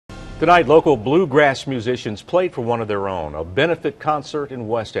Tonight, local bluegrass musicians played for one of their own, a benefit concert in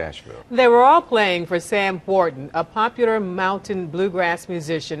West Asheville. They were all playing for Sam Wharton, a popular mountain bluegrass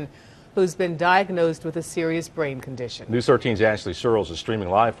musician who's been diagnosed with a serious brain condition. News 13's Ashley Searles is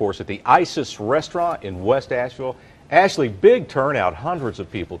streaming live for us at the Isis restaurant in West Asheville. Ashley, big turnout, hundreds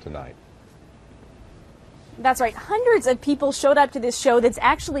of people tonight. That's right. Hundreds of people showed up to this show that's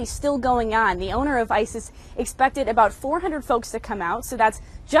actually still going on. The owner of Isis expected about 400 folks to come out, so that's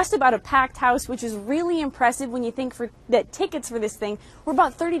just about a packed house, which is really impressive when you think that tickets for this thing were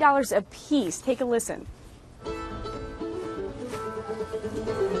about $30 a piece. Take a listen.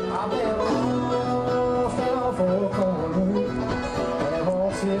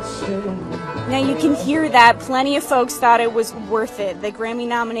 Now you can hear that plenty of folks thought it was worth it. The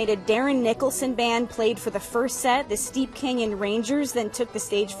Grammy-nominated Darren Nicholson band played for the first set. The Steep Canyon Rangers then took the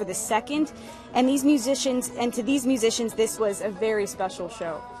stage for the second. And to these musicians, this was a very special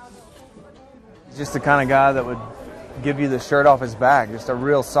show. Just the kind of guy that would give you the shirt off his back. Just a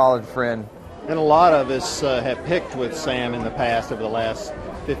real solid friend. And a lot of us have picked with Sam in the past over the last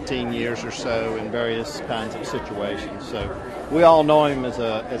 15 years or so in various kinds of situations. So we all know him as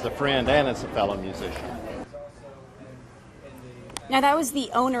a friend and as a fellow musician. Now that was the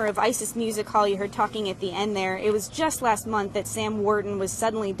owner of Isis Music Hall you heard talking at the end there. It was just last month that Sam Wharton was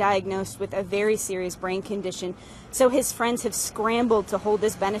suddenly diagnosed with a very serious brain condition. So his friends have scrambled to hold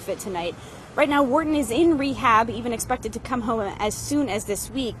this benefit tonight. Right now, Wharton is in rehab, even expected to come home as soon as this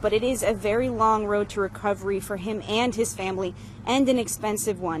week, but it is a very long road to recovery for him and his family, and an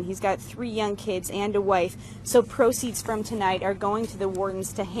expensive one. He's got 3 young kids and a wife, so proceeds from tonight are going to the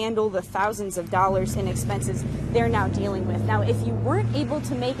Whartons to handle the thousands of dollars in expenses they're now dealing with. Now, if you weren't able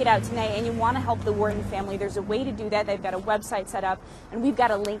to make it out tonight and you want to help the Wharton family, there's a way to do that. They've got a website set up, and we've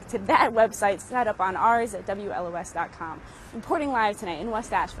got a link to that website set up on ours at WLOS.com. Reporting live tonight in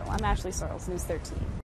West Asheville, I'm Ashley Searles, News 13.